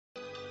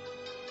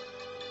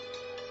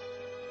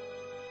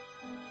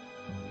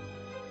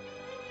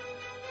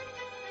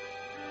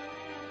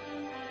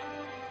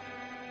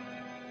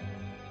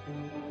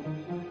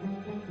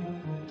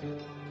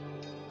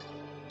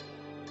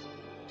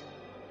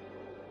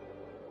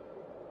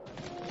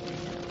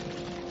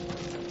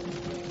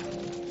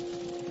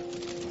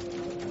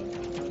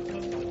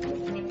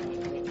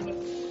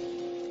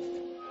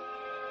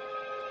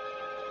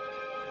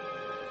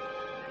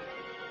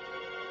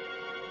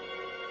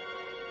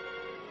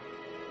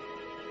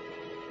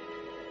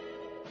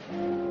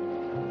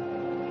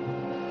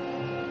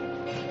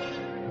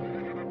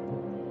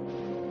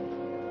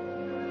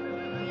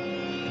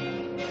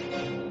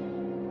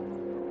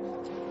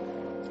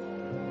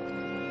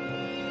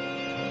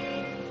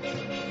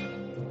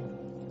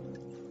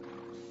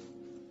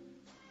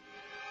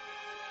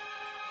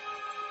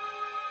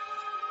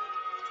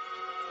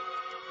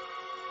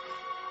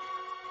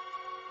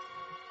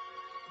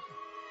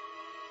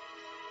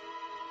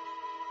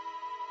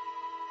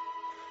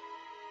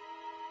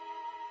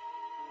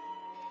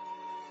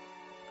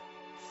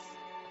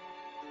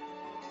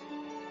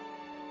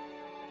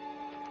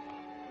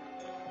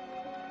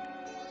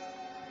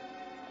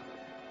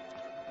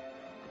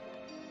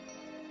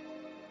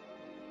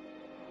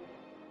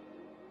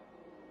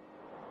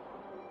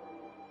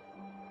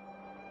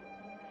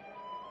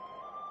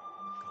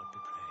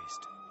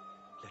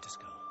Let us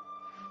go.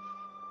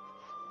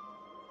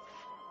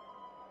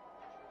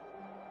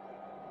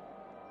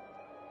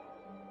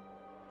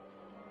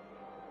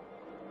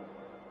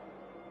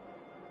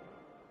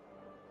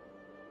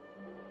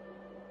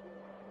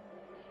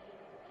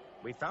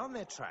 We found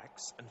their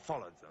tracks and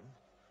followed them,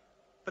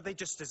 but they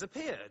just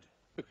disappeared.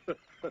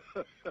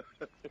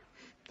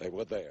 They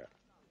were there,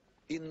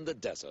 in the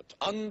desert,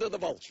 under the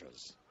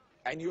vultures,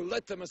 and you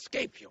let them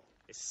escape you.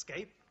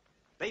 Escape?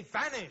 They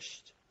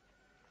vanished!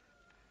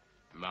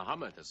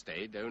 Muhammad has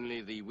stayed.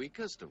 Only the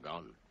weakest have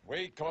gone.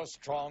 Weak or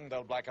strong,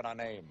 they'll blacken our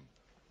name.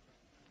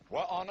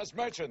 We're honest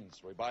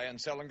merchants. We buy and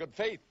sell in good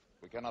faith.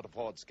 We cannot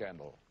afford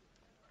scandal.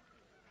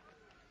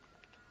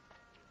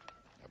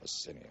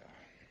 Abyssinia.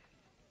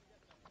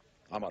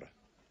 Amr,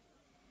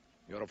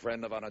 you're a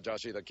friend of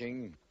Anajashi the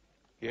king?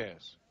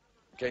 Yes.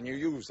 Can you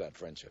use that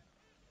friendship?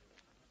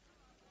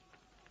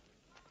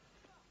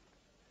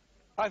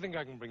 I think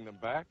I can bring them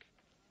back.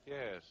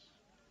 Yes.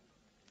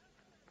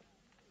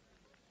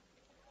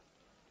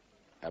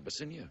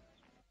 Abyssinia.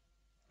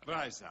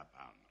 Rise up,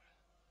 Amr.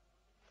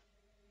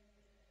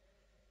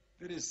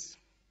 There is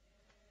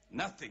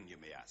nothing you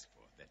may ask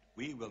for that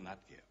we will not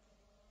give.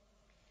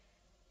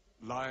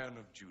 Lion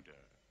of Judah,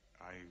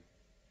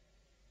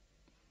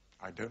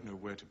 I don't know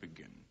where to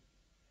begin.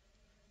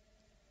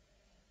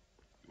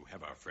 You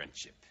have our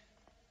friendship.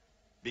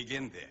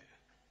 Begin there.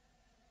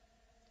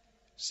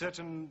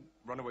 Certain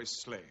runaway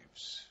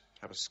slaves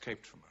have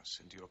escaped from us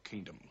into your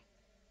kingdom.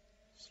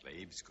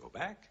 Slaves go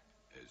back,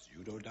 as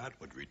you no doubt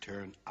would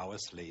return our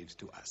slaves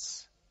to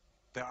us.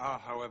 There are,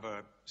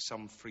 however,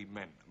 some free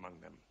men among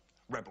them.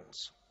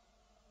 Rebels.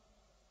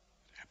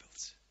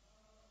 Rebels?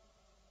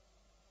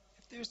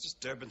 If there's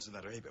disturbance in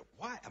Arabia,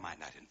 why am I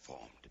not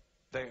informed?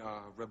 They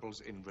are rebels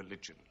in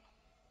religion.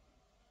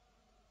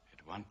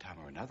 At one time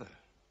or another,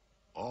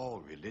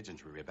 all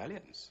religions were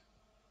rebellions.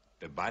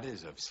 The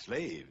bodies of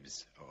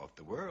slaves are of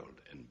the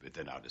world and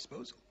within our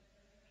disposal.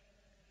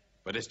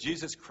 But as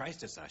Jesus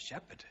Christ is our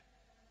shepherd,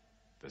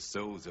 the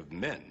souls of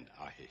men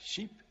are his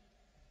sheep.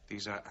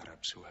 These are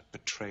Arabs who have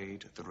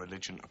betrayed the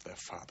religion of their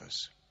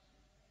fathers.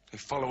 They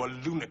follow a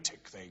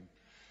lunatic they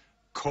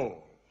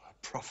call a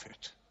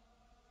prophet.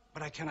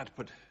 But I cannot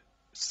put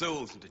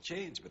souls into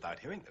chains without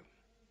hearing them.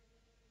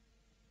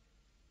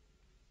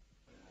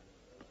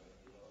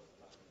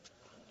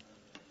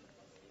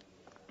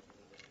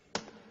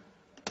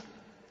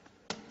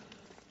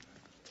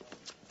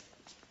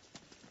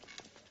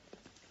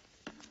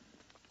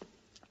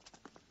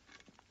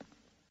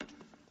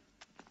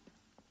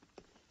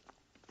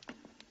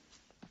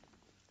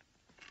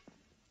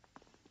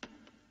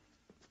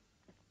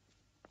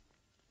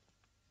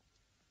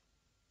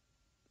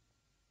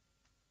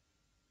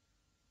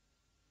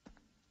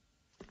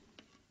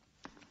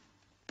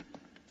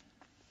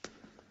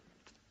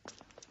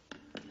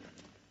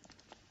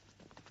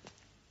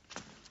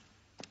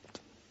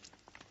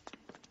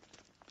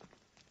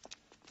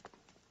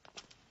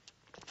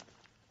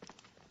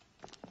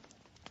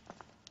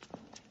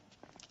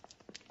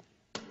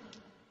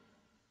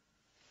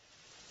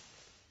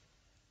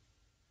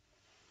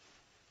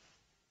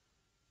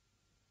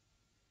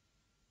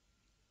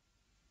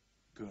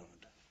 Good.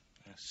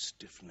 Their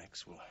stiff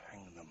necks will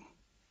hang them.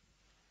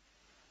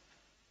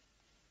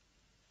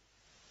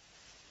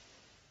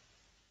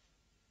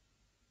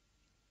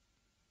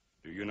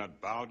 Do you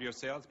not bow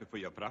yourselves before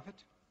your prophet?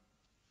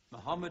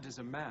 Muhammad is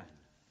a man.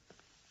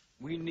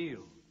 We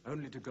kneel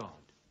only to God.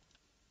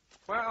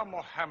 Where are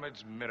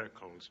Muhammad's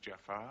miracles,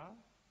 Jafar?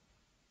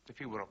 If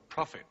he were a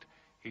prophet,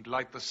 he'd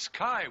light the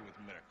sky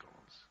with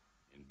miracles.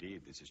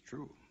 Indeed, this is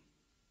true.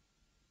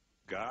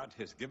 God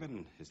has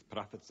given his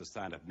prophets the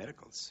sign of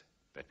miracles,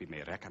 that we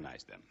may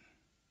recognize them.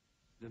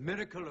 The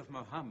miracle of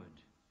Muhammad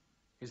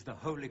is the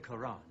Holy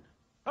Quran.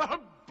 A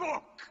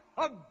book!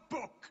 A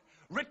book!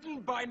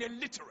 Written by an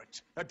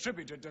illiterate,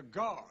 attributed to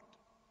God.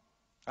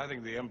 I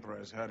think the Emperor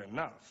has heard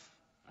enough.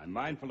 I'm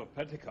mindful of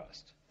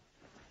Pentecost,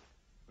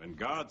 when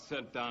God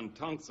sent down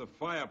tongues of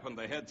fire upon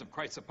the heads of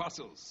Christ's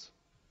apostles,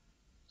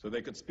 so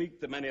they could speak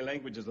the many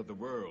languages of the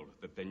world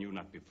that they knew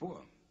not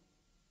before.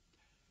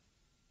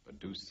 But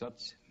do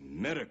such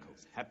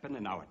miracles happen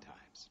in our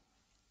times?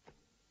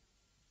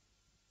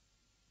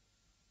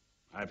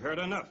 I've heard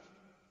enough.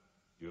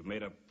 You've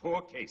made a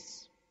poor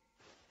case.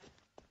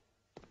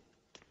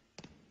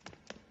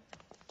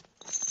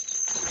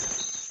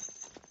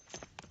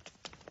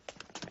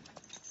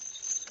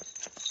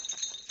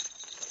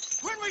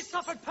 When we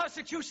suffered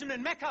persecution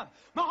in Mecca,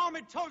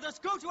 Muhammad told us,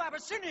 go to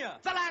Abyssinia,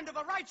 the land of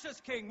a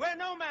righteous king, where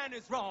no man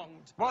is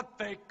wronged. What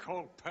they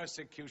called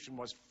persecution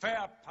was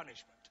fair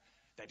punishment.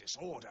 Their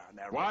disorder and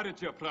their... Why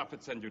did your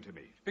prophet send you to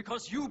me?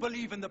 Because you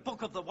believe in the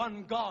book of the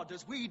one God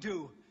as we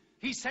do.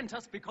 He sent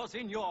us because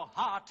in your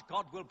heart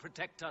God will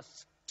protect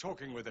us.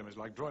 Talking with them is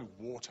like drawing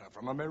water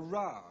from a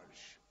mirage.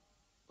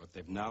 But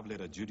they've now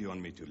laid a duty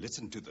on me to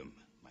listen to them,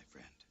 my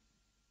friend.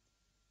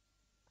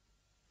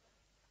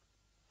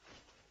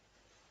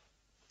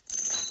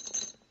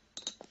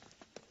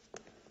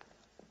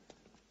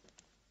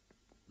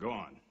 Go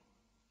on.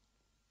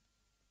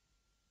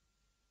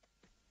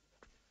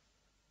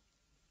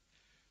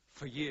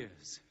 For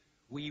years,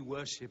 we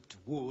worshipped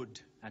wood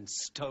and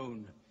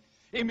stone,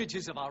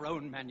 images of our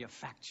own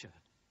manufacture.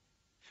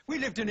 We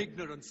lived in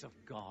ignorance of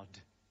God.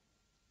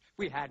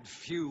 We had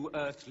few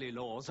earthly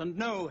laws and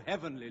no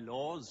heavenly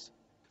laws.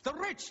 The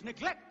rich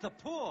neglect the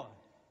poor,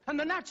 and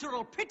the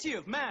natural pity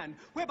of man,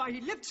 whereby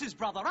he lifts his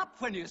brother up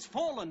when he has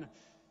fallen,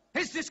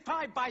 is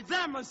described by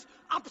them as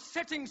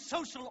upsetting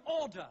social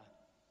order.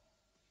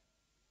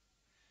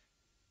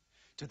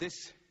 To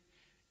this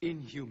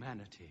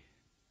inhumanity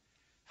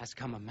has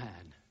come a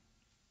man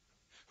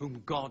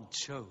whom God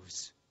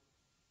chose.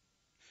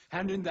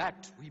 And in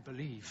that we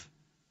believe.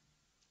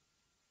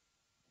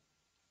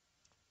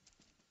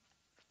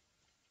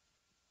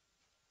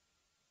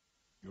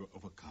 You're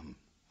overcome.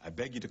 I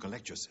beg you to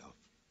collect yourself.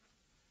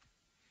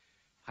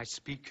 I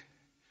speak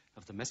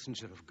of the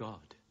messenger of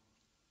God.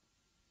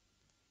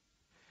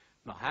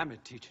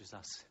 Muhammad teaches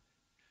us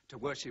to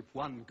worship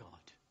one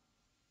God,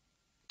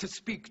 to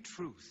speak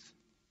truth,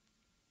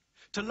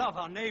 to love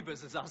our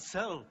neighbors as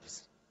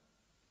ourselves,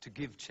 to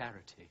give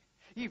charity.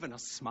 Even a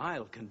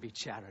smile can be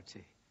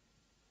charity.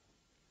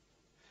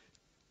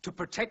 To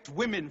protect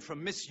women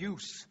from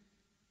misuse,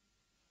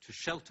 to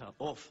shelter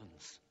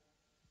orphans,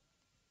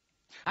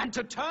 and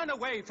to turn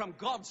away from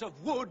gods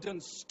of wood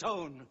and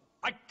stone.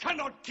 I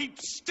cannot keep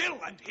still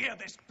and hear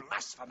this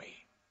blasphemy.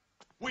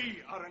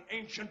 We are an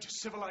ancient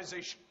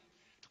civilization.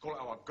 To call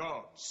our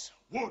gods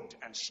wood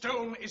and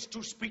stone is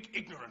to speak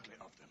ignorantly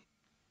of them.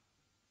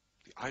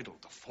 The idol,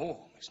 the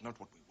form, is not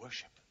what we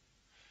worship,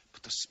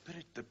 but the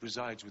spirit that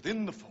resides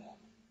within the form.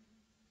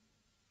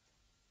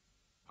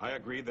 I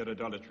agree that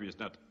idolatry is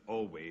not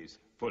always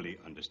fully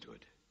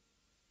understood.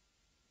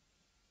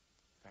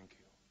 Thank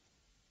you.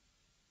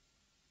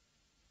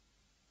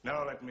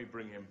 Now let me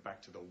bring him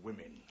back to the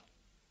women.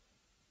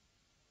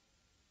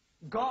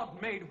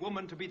 God made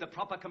woman to be the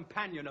proper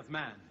companion of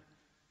man.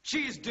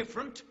 She is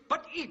different,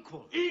 but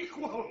equal.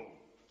 Equal!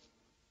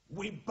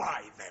 We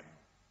buy them.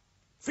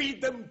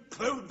 Feed them,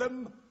 clothe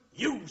them,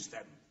 use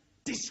them,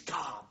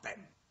 discard them.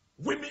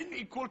 Women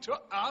equal to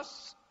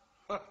us?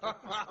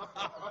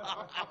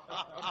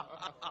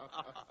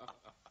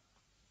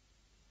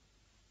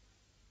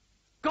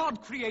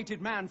 God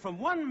created man from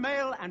one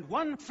male and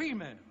one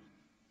female.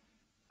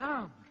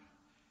 Now,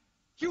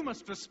 you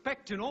must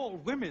respect in all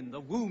women the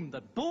womb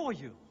that bore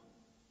you.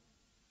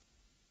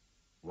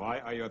 Why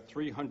are your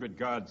 300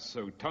 gods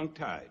so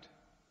tongue-tied,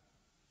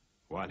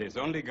 while his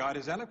only god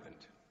is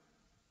eloquent?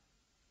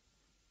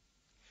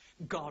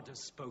 God has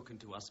spoken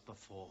to us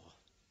before,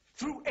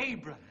 through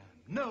Abraham,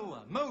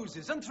 Noah,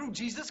 Moses, and through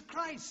Jesus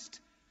Christ.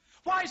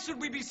 Why should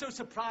we be so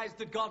surprised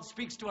that God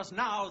speaks to us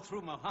now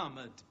through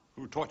Muhammad?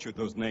 Who taught you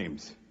those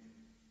names?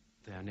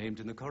 They are named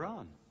in the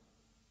Quran.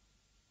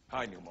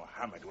 I knew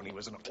Muhammad when he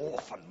was an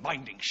orphan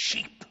minding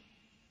sheep.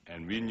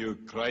 And we knew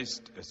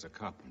Christ as a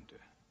carpenter.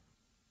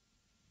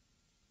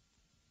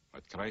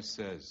 What Christ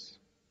says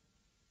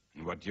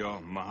and what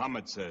your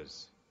Muhammad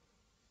says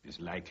is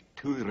like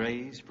two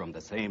rays from the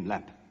same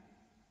lamp.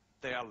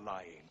 They are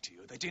lying to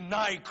you. They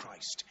deny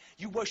Christ.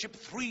 You worship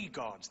three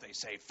gods, they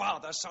say.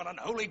 Father, Son, and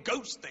Holy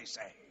Ghost, they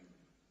say.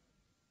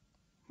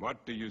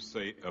 What do you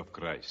say of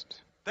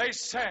Christ? They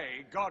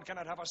say God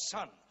cannot have a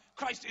son.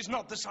 Christ is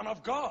not the Son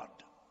of God.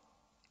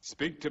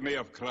 Speak to me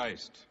of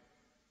Christ.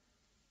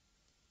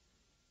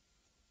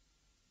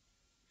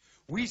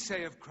 We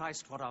say of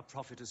Christ what our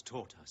prophet has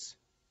taught us.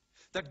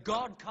 That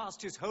God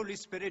cast his Holy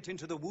Spirit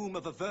into the womb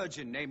of a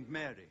virgin named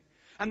Mary,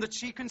 and that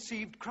she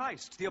conceived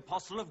Christ, the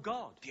apostle of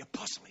God. The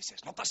apostle, he says,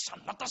 not the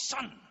Son, not the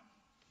Son.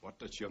 What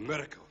does your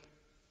miracle,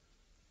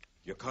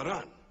 your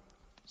Quran,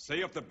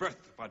 say of the birth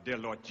of our dear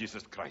Lord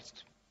Jesus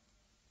Christ?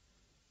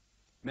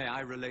 May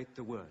I relate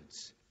the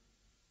words?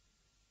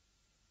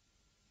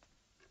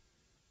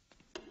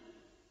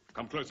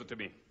 Come closer to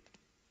me.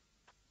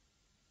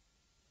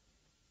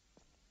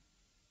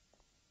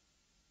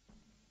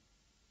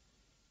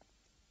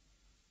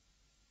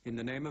 In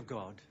the name of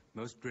God,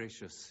 most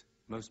gracious,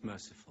 most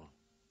merciful.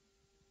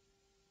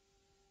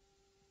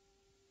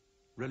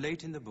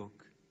 Relate in the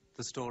book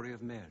the story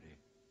of Mary,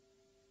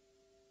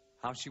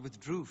 how she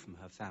withdrew from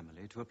her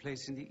family to a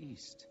place in the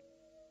east,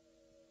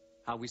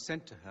 how we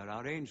sent to her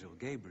our angel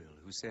Gabriel,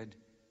 who said,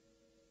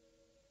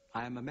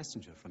 I am a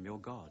messenger from your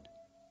God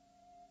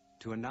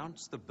to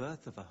announce the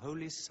birth of a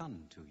holy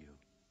son to you.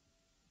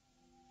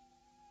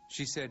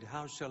 She said,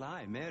 how shall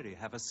I, Mary,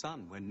 have a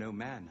son when no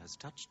man has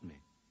touched me?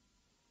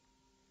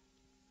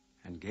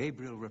 And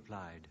Gabriel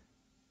replied,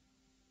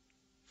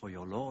 for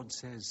your Lord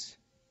says,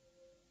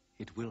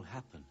 it will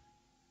happen.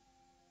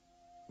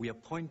 We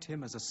appoint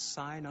him as a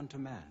sign unto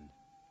man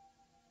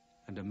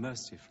and a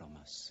mercy from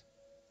us.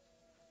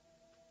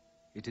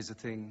 It is a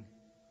thing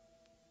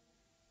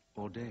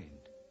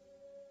ordained.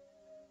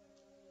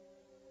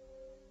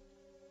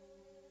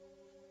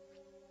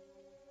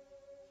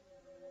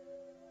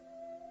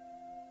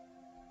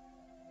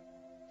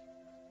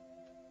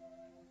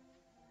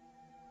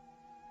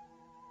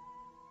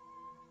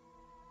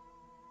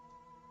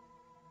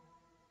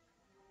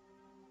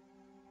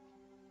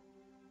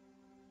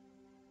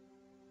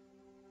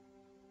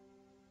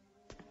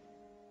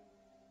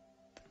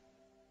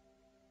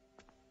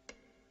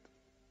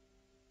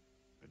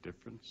 The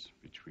difference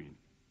between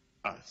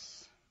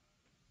us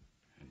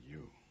and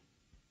you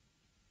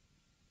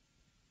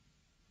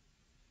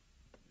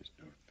is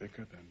no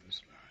thicker than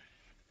this line.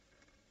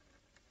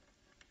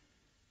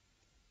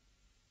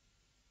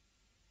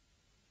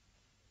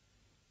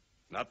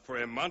 Not for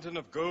a mountain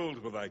of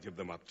gold will I give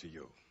them up to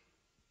you.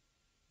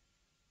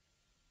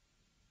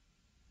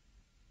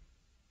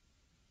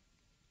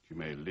 You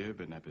may live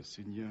in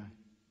Abyssinia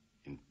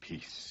in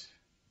peace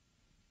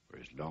for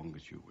as long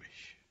as you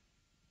wish.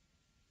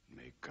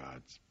 May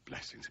God's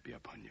blessings be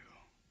upon you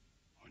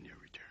on your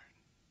return.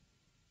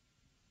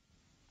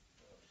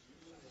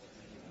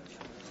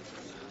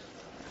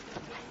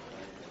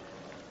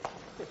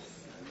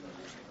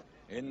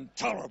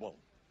 Intolerable.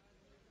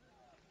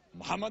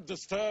 Muhammad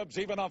disturbs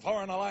even our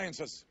foreign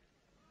alliances.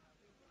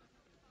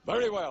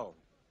 Very well.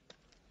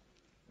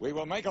 We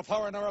will make a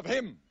foreigner of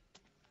him.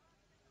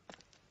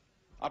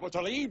 Abu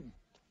Talib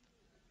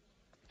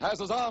has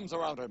his arms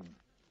around him.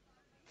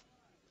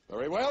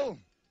 Very well.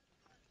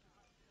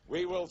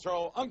 We will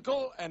throw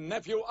uncle and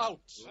nephew out.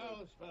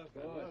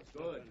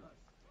 Good.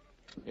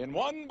 In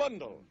one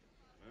bundle,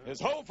 his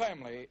whole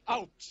family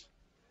out.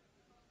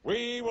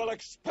 We will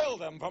expel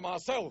them from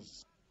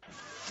ourselves.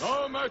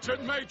 No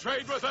merchant may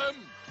trade with them.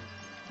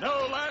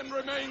 No land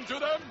remain to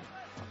them.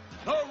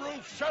 No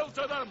roof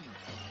shelter them.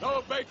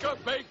 No baker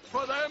bake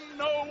for them.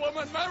 No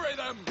woman marry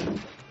them.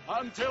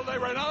 Until they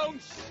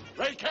renounce,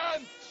 they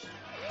can't.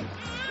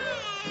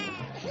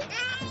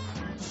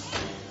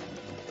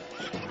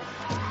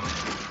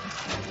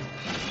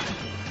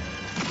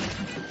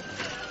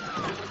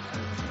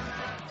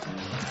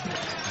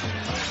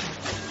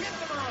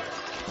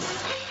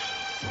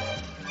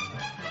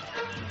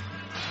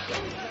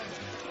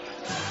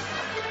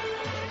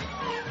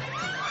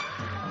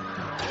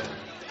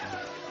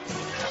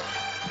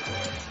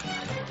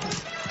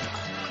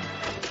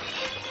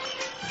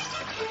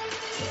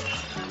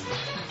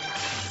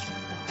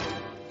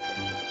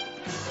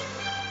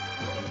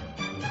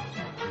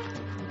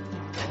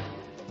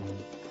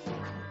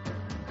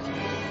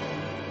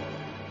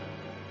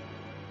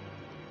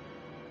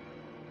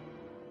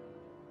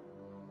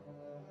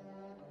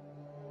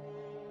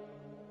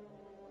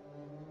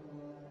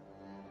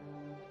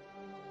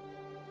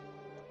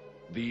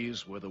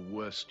 These were the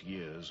worst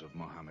years of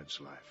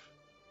Muhammad's life.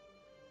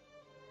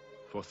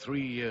 For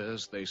 3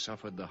 years they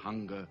suffered the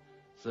hunger,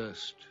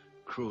 thirst,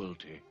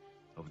 cruelty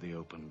of the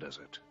open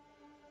desert.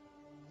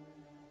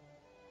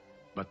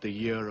 But the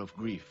year of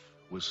grief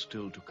was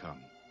still to come,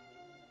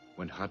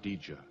 when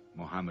Khadija,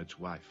 Muhammad's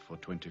wife for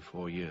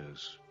 24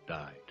 years,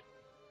 died.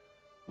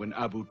 When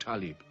Abu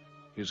Talib,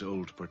 his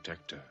old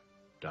protector,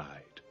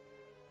 died.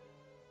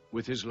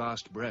 With his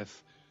last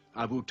breath,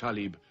 Abu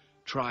Talib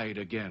tried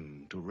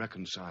again to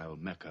reconcile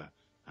Mecca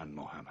and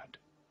Muhammad.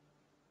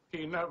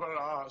 He never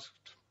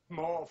asked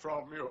more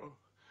from you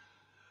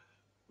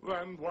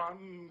than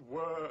one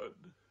word.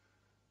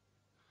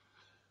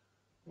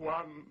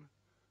 One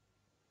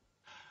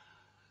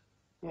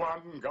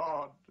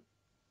God.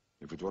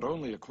 If it were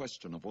only a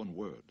question of one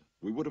word,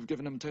 we would have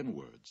given him 10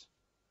 words.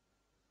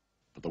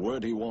 But the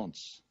word he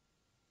wants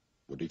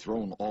would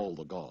dethrone all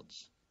the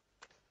gods.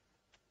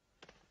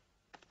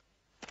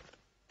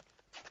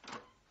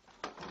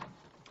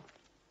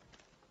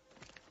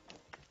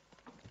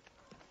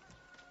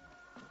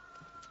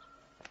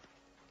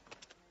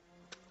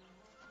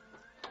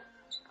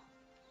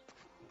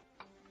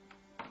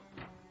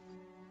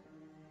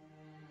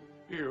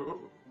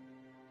 You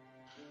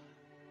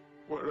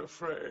were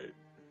afraid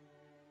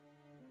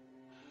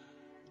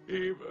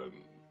even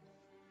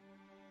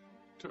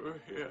to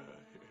hear him.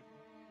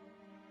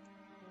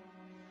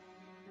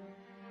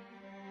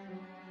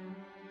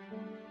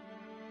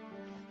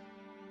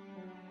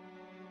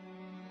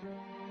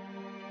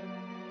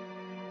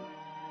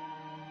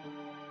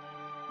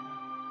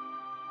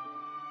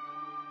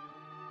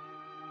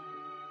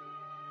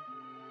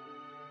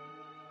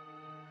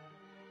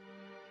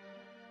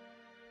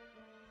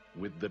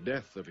 With the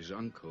death of his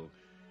uncle,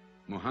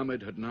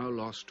 Muhammad had now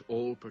lost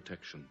all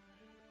protection.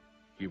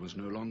 He was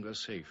no longer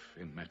safe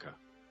in Mecca.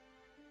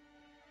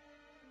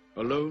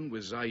 Alone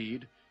with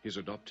Zaid, his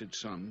adopted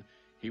son,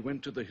 he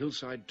went to the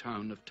hillside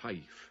town of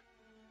Taif.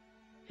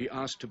 He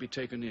asked to be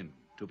taken in,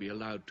 to be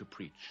allowed to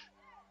preach.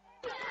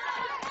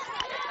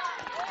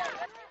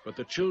 But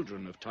the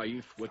children of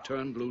Taif were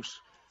turned loose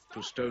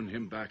to stone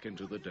him back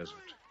into the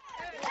desert.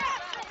 What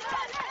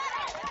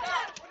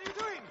are you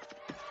doing?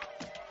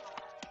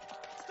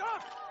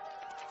 Stop!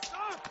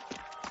 Stop!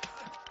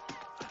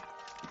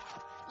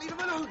 Leave him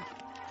alone!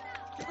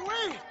 Get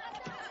away!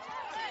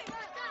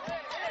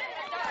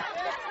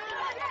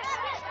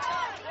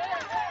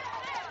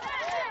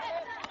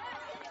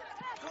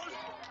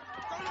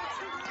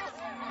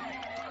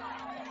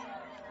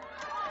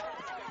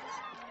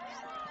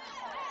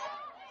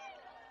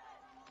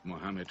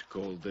 Muhammad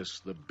called this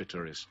the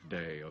bitterest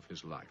day of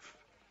his life.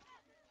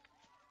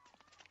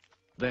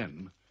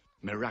 Then,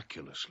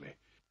 miraculously,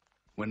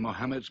 when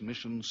Muhammad's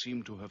mission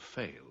seemed to have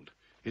failed,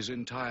 his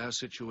entire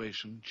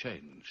situation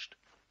changed.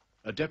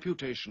 A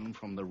deputation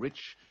from the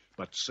rich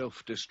but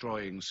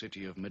self-destroying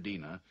city of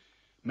Medina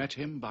met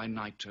him by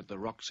night at the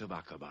rocks of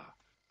Aqaba,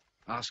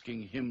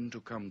 asking him to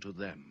come to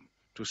them,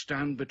 to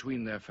stand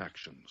between their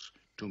factions,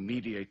 to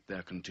mediate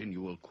their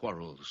continual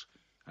quarrels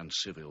and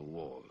civil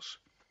wars.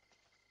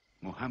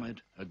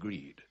 Muhammad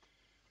agreed,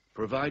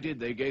 provided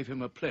they gave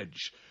him a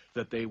pledge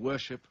that they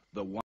worship the one